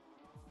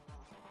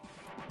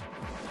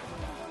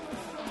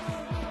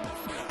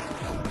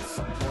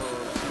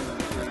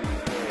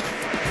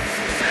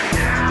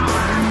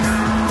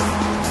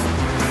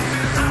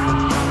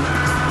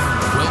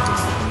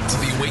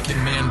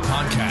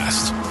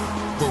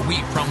where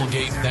we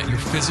promulgate that your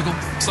physical,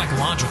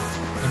 psychological,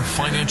 and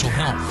financial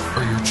health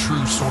are your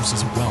true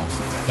sources of wealth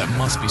that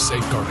must be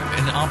safeguarded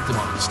and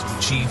optimized to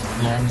achieve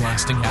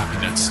long-lasting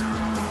happiness.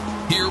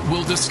 Here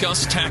we'll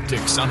discuss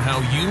tactics on how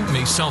you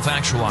may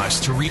self-actualize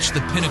to reach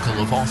the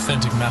pinnacle of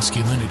authentic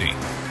masculinity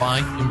by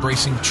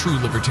embracing true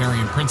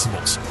libertarian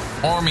principles,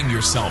 arming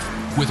yourself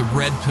with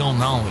red pill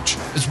knowledge,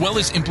 as well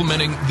as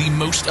implementing the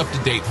most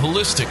up-to-date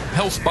holistic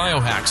health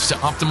biohacks to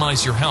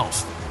optimize your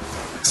health.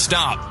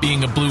 Stop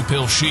being a blue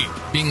pill sheep,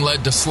 being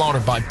led to slaughter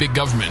by big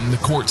government and the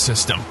court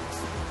system.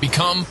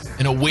 Become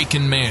an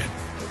awakened man.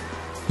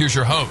 Here's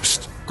your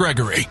host,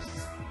 Gregory.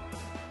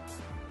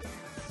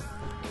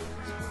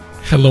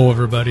 Hello,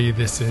 everybody.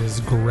 This is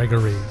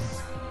Gregory,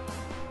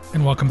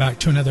 and welcome back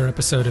to another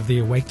episode of The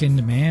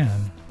Awakened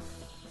Man.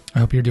 I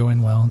hope you're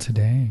doing well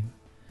today.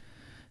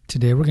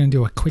 Today, we're going to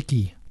do a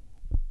quickie.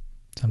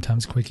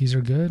 Sometimes quickies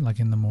are good, like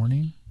in the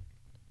morning,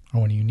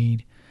 or when you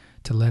need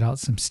to let out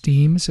some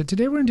steam. So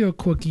today, we're going to do a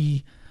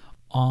quickie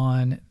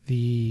on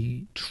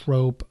the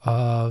trope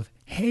of,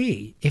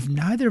 hey, if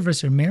neither of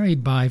us are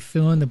married by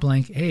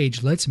fill-in-the-blank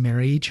age, let's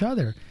marry each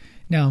other.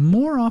 Now,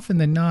 more often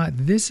than not,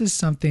 this is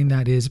something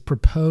that is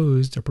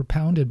proposed or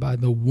propounded by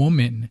the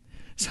woman.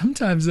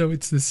 Sometimes, though,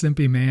 it's the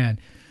simpy man,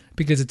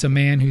 because it's a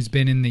man who's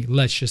been in the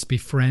let's just be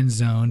friend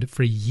zoned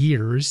for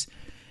years.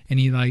 And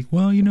he's like,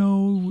 well, you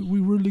know,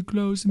 we're really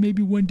close. And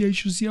maybe one day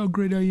she'll see how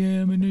great I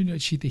am. And then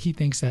he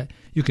thinks that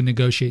you can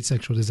negotiate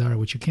sexual desire,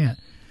 which you can't.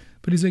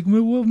 But he's like,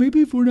 well,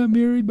 maybe if we're not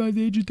married by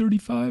the age of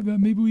 35,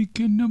 maybe we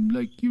can,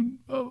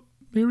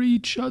 marry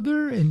each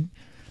other. And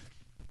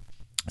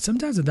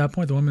sometimes at that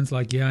point, the woman's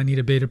like, yeah, I need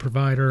a beta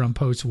provider. I'm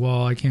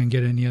post-wall. I can't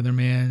get any other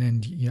man.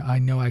 And I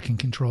know I can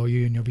control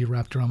you, and you'll be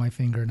wrapped around my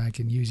finger, and I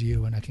can use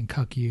you, and I can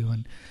cuck you,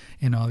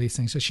 and all these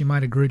things. So she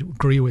might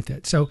agree with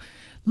it. So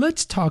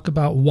let's talk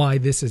about why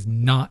this is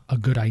not a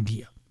good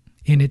idea.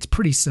 And it's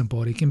pretty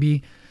simple. It can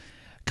be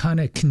kind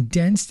of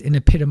condensed and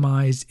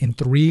epitomized in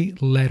 3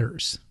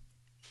 letters.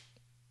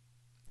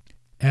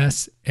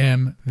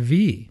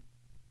 SMV.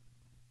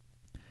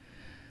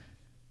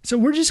 So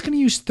we're just going to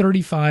use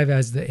 35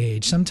 as the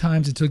age.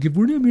 Sometimes it's like, if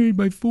we're not married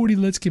by 40,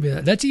 let's give it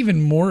that. That's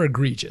even more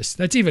egregious.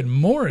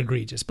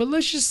 But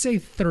let's just say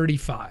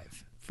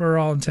 35 for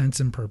all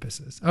intents and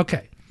purposes.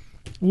 Okay.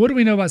 What do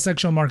we know about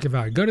sexual market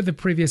value? Go to the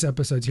previous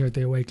episodes here at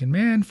The Awakened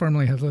Man,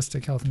 formerly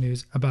Holistic Health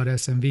News, about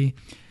SMV.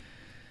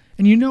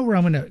 And you know where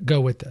I'm going to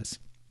go with this.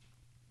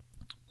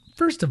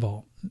 First of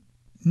all,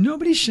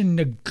 nobody should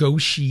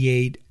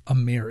negotiate a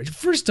marriage.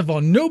 First of all,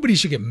 nobody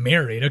should get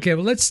married. Okay,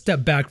 well, let's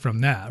step back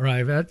from that,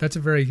 right? That's a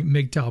very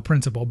MGTOW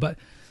principle. But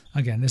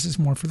again, this is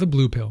more for the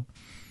blue pill.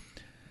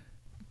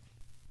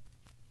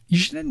 You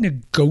shouldn't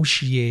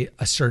negotiate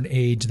a certain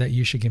age that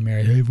you should get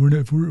married. Hey,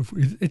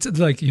 it's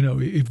like,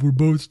 if we're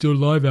both still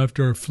alive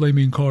after a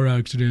flaming car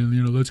accident,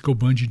 let's go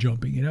bungee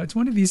jumping. It's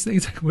one of these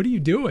things like, what are you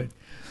doing?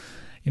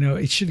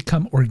 It should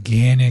come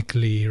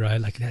organically, right?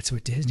 Like that's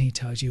what Disney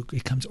tells you.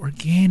 It comes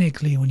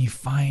organically when you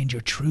find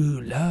your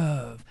true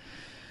love.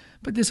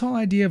 But this whole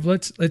idea of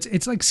it's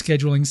like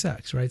scheduling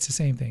sex, right? It's the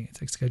same thing.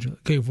 It's like scheduling.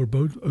 Okay, if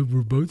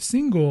we're both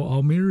single,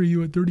 I'll marry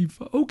you at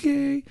 35.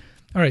 Okay.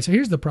 All right. So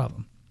here's the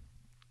problem.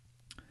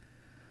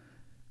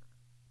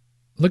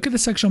 Look at the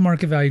sexual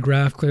market value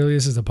graph. Clearly,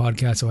 this is a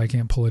podcast, so I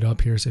can't pull it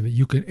up here. So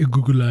you can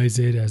Googleize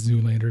it, as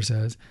Zoolander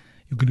says.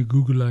 You can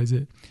Googleize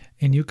it,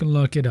 and you can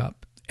look it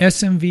up.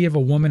 SMV of a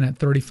woman at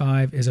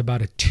 35 is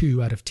about a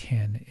 2 out of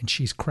 10, and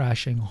she's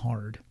crashing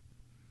hard.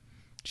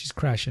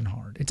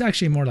 It's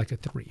actually more like a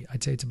 3.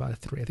 I'd say it's about a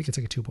 3. I think it's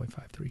like a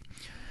 2.53.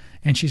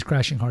 And she's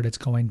crashing hard. It's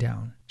going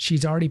down.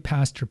 She's already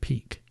past her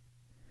peak.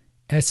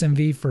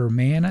 SMV for a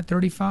man at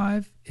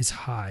 35 is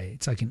high.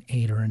 It's like an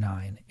 8 or a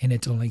 9, and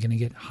it's only going to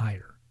get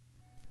higher.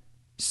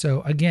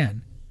 So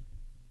again,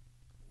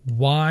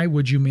 why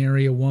would you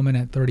marry a woman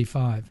at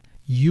 35?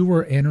 You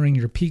are entering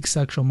your peak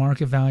sexual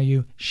market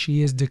value.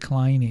 She is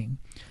declining.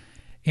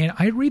 And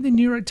I read the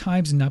New York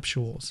Times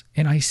nuptials,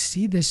 and I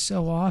see this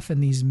so often,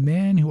 these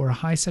men who are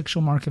high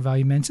sexual market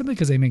value men, simply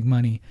because they make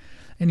money.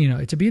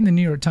 And, to be in the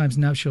New York Times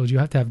nuptials, you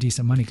have to have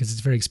decent money because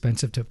it's very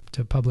expensive to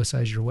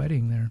publicize your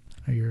wedding there,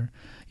 or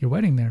your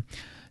wedding there.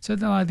 So a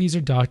lot of these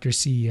are doctors,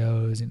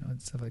 CEOs,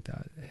 and stuff like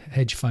that,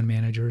 hedge fund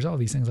managers, all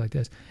these things like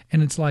this.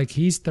 And it's like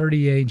he's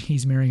 38 and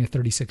he's marrying a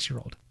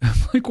 36-year-old. I'm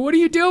like, what are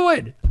you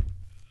doing?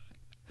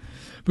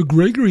 But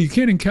Gregory, you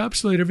can't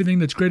encapsulate everything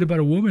that's great about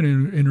a woman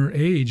in her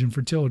age and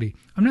fertility.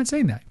 I'm not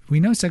saying that. We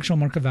know sexual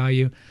market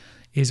value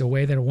is a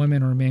way that a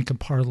woman or a man can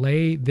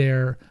parlay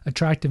their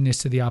attractiveness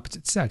to the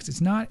opposite sex. It's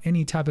not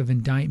any type of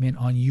indictment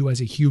on you as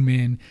a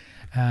human,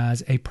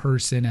 as a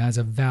person, as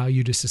a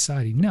value to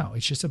society. No,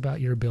 it's just about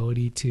your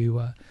ability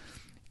to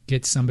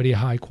get somebody a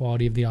high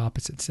quality of the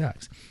opposite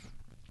sex.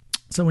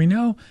 So we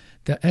know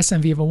the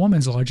SMV of a woman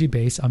is largely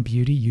based on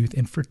beauty, youth,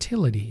 and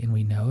fertility. And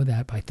we know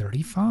that by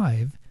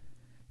 35,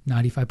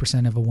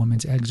 95% of a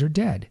woman's eggs are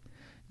dead.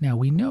 Now,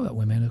 we know that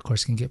women, of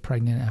course, can get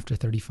pregnant after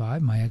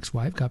 35. My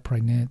ex-wife got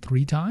pregnant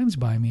 3 times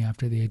by me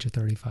after the age of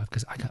 35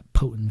 because I got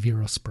potent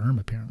virile sperm,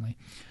 apparently.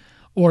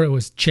 Or it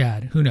was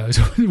Chad. Who knows?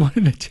 One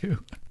of the two.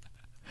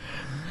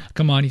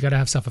 Come on, you got to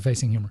have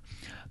self-effacing humor.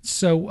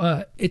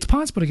 So it's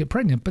possible to get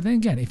pregnant. But then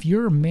again, if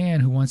you're a man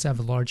who wants to have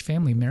a large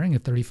family, marrying a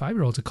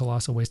 35-year-old is a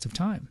colossal waste of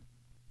time.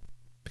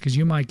 Because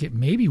you might get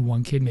maybe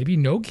one kid, maybe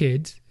no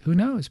kids. Who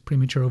knows?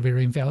 Premature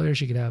ovarian failure.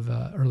 She could have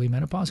early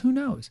menopause. Who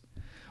knows?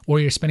 Or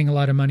you're spending a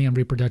lot of money on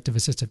reproductive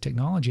assistive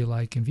technology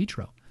like in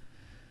vitro.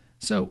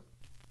 So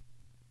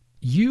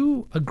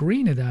you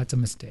agreeing to that's a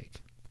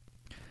mistake.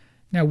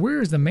 Now,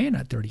 where is the man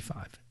at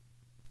 35?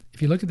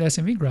 If you look at the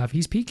SMV graph,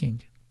 he's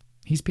peaking.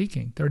 He's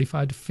peaking.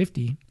 35 to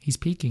 50, he's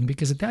peaking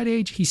because at that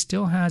age, he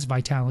still has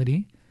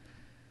vitality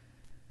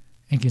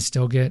and can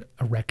still get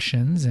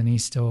erections, and he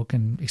still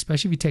can,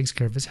 especially if he takes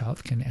care of his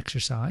health, can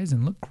exercise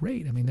and look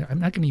great. I mean, I'm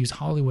not going to use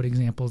Hollywood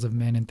examples of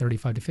men in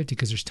 35 to 50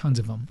 because there's tons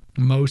of them.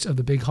 Most of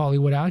the big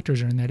Hollywood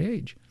actors are in that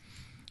age.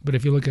 But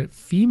if you look at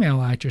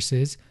female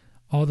actresses,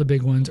 all the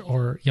big ones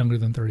are younger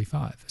than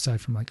 35, aside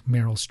from like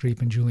Meryl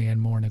Streep and Julianne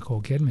Moore,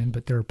 Nicole Kidman,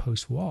 but they're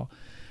post-wall.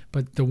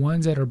 But the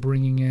ones that are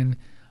bringing in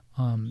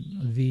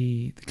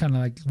the kind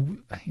of like,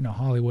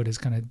 Hollywood is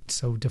kind of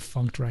so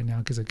defunct right now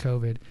because of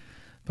COVID.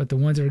 But the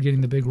ones that are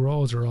getting the big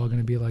roles are all going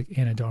to be like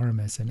Anna de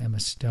Armas and Emma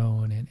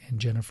Stone and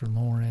Jennifer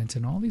Lawrence.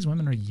 And all these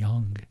women are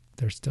young.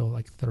 They're still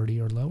like 30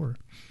 or lower.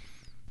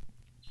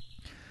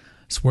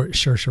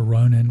 Saoirse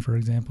Ronan, for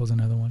example, is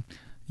another one.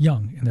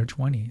 Young, in their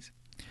 20s.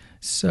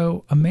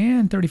 So a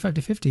man 35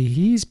 to 50,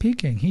 he's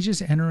peaking. He's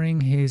just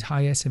entering his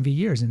high SMV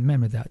years. And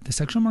remember that the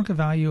sexual market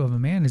value of a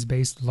man is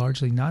based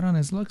largely not on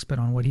his looks, but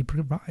on what he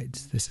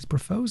provides. This is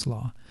Bruffaut's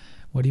law.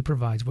 What he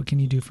provides. What can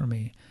you do for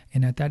me?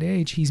 And at that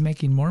age, he's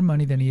making more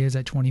money than he is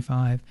at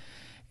 25.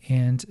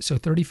 And so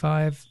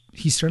 35,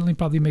 he's certainly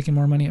probably making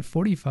more money at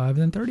 45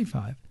 than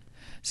 35.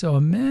 So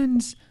a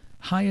man's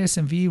high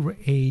SMV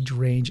age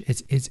range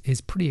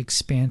is pretty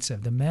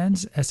expansive. The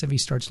men's SMV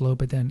starts low,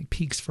 but then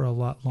peaks for a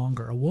lot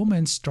longer. A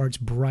woman starts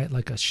bright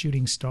like a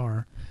shooting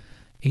star,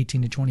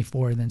 18 to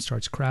 24, and then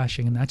starts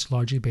crashing, and that's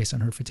largely based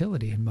on her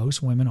fertility. And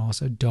most women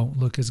also don't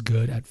look as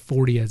good at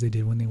 40 as they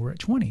did when they were at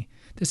 20.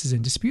 This is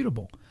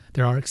indisputable.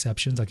 There are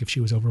exceptions, like if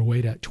she was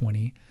overweight at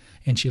 20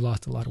 and she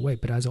lost a lot of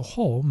weight. But as a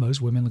whole,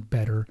 most women look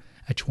better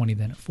at 20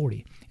 than at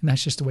 40. And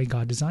that's just the way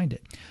God designed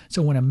it.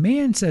 So when a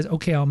man says,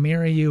 okay, I'll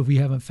marry you if we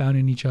haven't found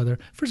in each other,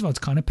 first of all, it's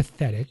kind of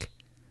pathetic.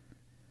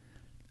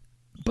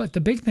 But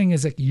the big thing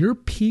is that you're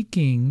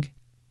peaking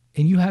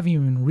and you haven't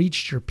even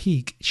reached your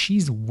peak.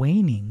 She's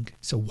waning.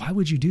 So why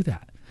would you do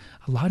that?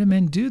 A lot of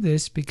men do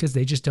this because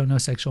they just don't know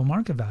sexual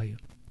market value.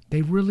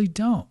 They really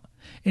don't.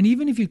 And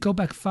even if you go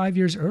back 5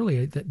 years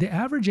earlier, the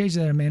average age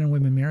that a man and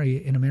women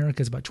marry in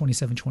America is about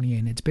 27, 28,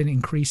 and it's been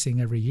increasing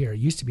every year. It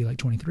used to be like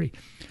 23.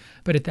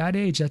 But at that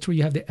age, that's where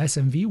you have the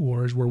SMV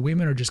wars, where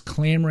women are just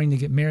clamoring to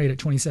get married at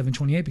 27,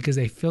 28 because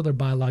they feel their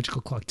biological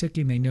clock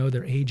ticking. They know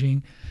they're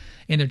aging,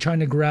 and they're trying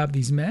to grab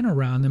these men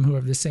around them who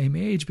are the same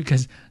age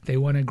because they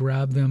want to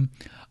grab them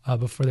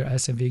before their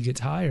SMV gets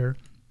higher.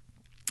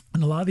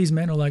 And a lot of these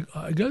men are like,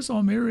 I guess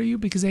I'll marry you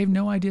because they have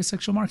no idea of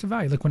sexual market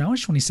value. Like when I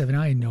was 27,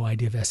 I had no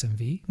idea of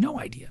SMV. No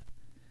idea.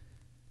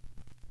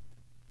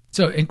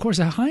 So, of course,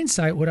 in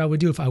hindsight, what I would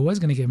do if I was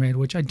going to get married,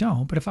 which I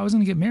don't, but if I was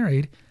going to get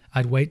married,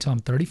 I'd wait till I'm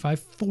 35,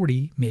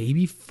 40,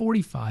 maybe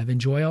 45,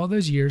 enjoy all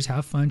those years,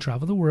 have fun,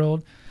 travel the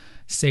world,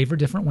 savor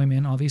different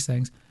women, all these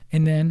things,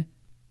 and then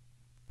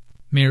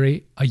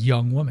marry a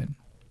young woman.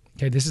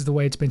 Okay, this is the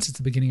way it's been since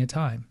the beginning of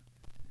time.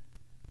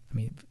 I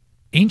mean,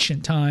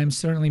 ancient times,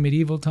 certainly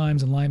medieval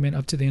times, Enlightenment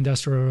up to the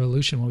Industrial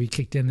Revolution when we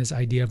kicked in this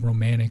idea of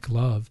romantic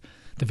love.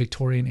 The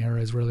Victorian era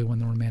is really when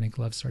the romantic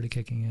love started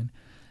kicking in,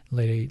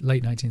 late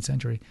 19th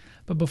century.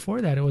 But before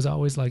that, it was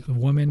always like a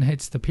woman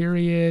hits the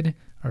period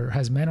or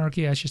has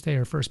menarche, I should say,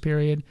 her first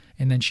period,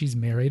 and then she's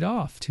married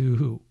off to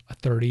who? A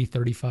 30,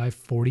 35,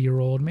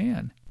 40-year-old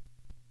man.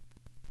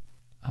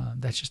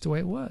 That's just the way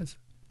it was.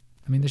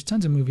 I mean, there's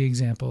tons of movie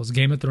examples.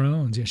 Game of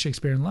Thrones,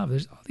 Shakespeare in Love.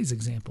 There's all these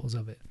examples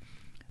of it.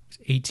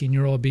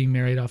 18-year-old being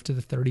married off to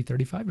the 30,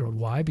 35-year-old.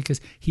 Why?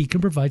 Because he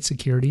can provide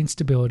security and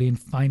stability and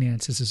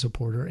finances to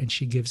support her, and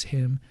she gives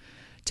him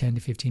 10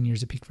 to 15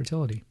 years of peak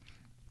fertility.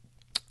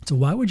 So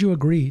why would you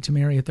agree to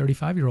marry a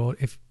 35-year-old,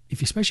 if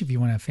especially if you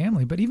want to have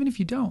family, but even if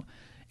you don't,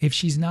 if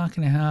she's not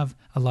going to have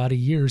a lot of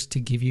years to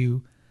give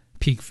you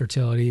peak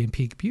fertility and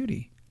peak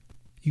beauty?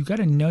 You got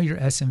to know your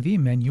SMV,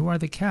 men. You are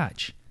the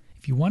catch.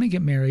 If you want to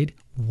get married,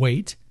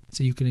 wait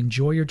so you can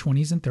enjoy your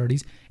 20s and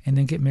 30s and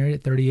then get married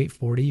at 38,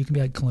 40. You can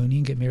be like Clooney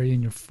and get married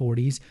in your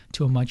 40s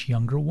to a much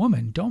younger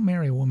woman. Don't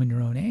marry a woman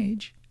your own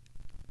age.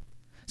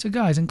 So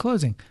guys, in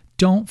closing,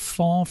 don't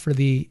fall for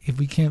the, if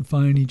we can't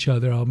find each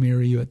other, I'll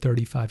marry you at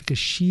 35, because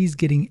she's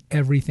getting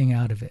everything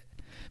out of it.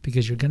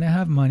 Because you're going to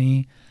have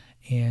money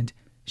and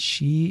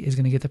she is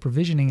going to get the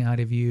provisioning out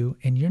of you,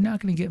 and you're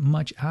not going to get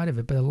much out of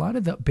it. But a lot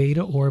of the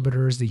beta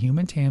orbiters, the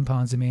human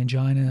tampons, the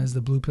manginas,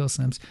 the blue pill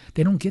slims,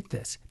 they don't get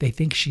this. They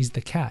think she's the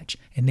catch,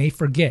 and they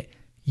forget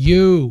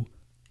you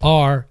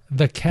are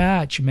the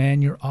catch,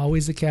 man. You're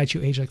always the catch.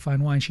 You age like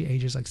fine wine. She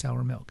ages like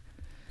sour milk.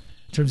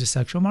 In terms of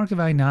sexual market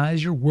value, not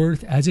as your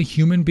worth as a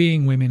human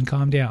being, women,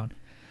 calm down.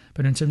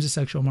 But in terms of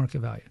sexual market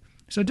value,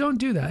 So don't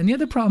do that. And the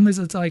other problem is,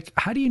 it's like,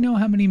 how do you know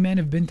how many men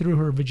have been through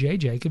her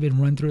vajayjay? Could have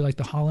been run through like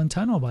the Holland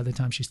Tunnel by the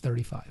time she's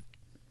 35.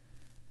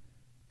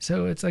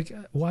 So it's like,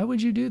 why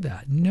would you do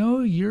that? Know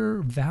your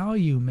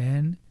value,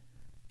 man,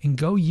 and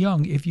go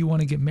young if you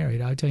want to get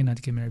married. I'll tell you not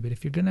to get married, but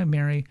if you're going to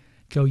marry,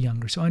 go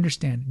younger. So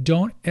understand,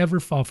 don't ever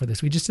fall for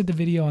this. We just did the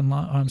video on,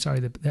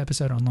 the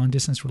episode on long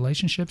distance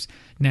relationships.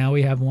 Now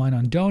we have one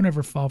on don't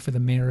ever fall for the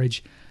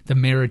marriage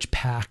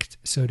pact,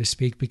 so to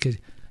speak, because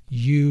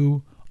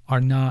you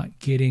are not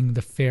getting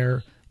the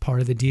fair part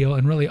of the deal.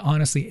 And really,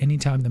 honestly,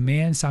 anytime the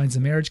man signs the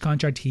marriage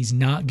contract, he's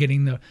not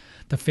getting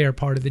the fair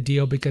part of the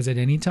deal, because at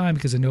any time,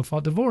 because of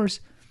no-fault divorce,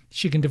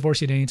 she can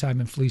divorce you at any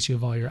time and fleece you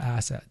of all your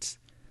assets.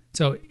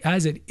 So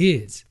as it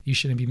is, you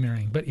shouldn't be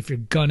marrying. But if you're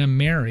going to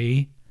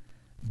marry,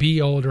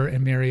 be older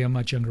and marry a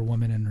much younger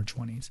woman in her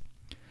 20s.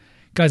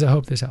 Guys, I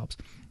hope this helps.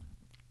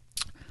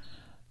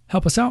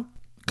 Help us out.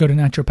 Go to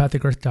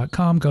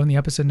naturopathicearth.com. Go in the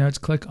episode notes.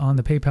 Click on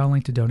the PayPal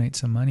link to donate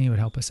some money. It would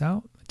help us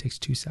out. It takes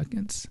 2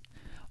 seconds.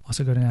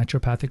 Also go to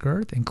Naturopathic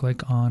Earth and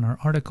click on our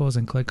articles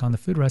and click on the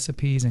food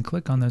recipes and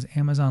click on those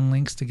Amazon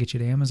links to get you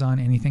to Amazon.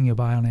 Anything you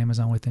buy on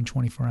Amazon within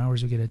 24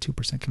 hours, you get a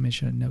 2%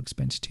 commission at no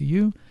expense to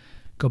you.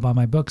 Go buy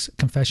my books,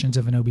 Confessions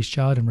of an Obese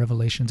Child and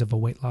Revelations of a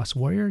Weight Loss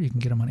Warrior. You can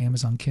get them on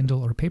Amazon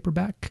Kindle or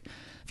paperback.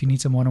 If you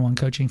need some one-on-one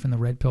coaching from the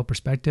red pill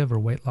perspective or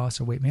weight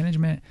loss or weight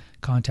management,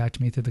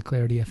 contact me through the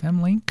Clarity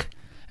FM link.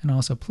 And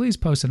also, please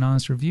post an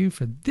honest review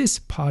for this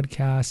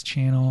podcast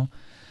channel,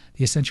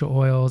 The Essential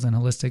Oils and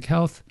Holistic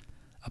Health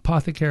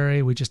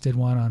Apothecary. We just did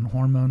one on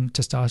hormone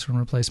testosterone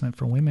replacement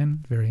for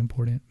women. Very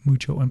important.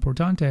 Mucho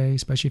importante,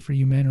 especially for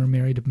you men who are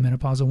married to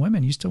menopausal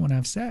women. You still want to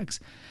have sex.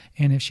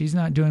 And if she's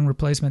not doing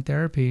replacement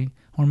therapy,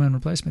 hormone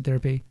replacement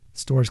therapy, the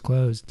store's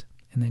closed.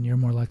 And then you're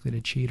more likely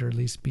to cheat or at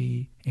least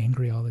be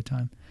angry all the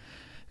time.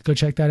 Go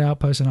check that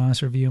out. Post an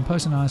honest review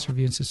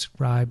and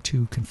subscribe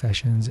to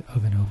Confessions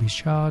of an Obese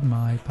Child,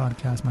 my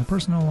podcast, my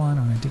personal one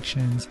on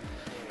addictions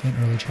and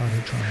early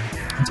childhood trauma.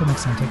 Until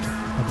next time, take care.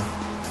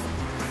 Bye-bye.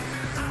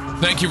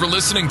 Thank you for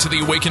listening to the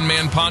Awakened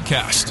Man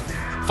Podcast.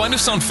 Find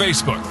us on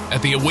Facebook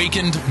at the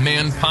Awakened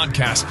Man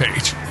Podcast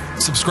page.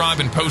 Subscribe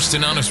and post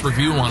an honest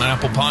review on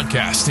Apple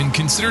Podcasts, and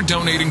consider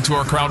donating to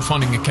our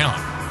crowdfunding account.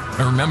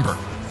 And remember,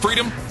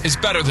 freedom is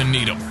better than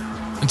needle.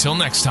 Until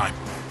next time.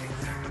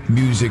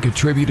 Music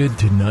attributed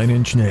to 9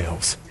 Inch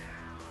Nails.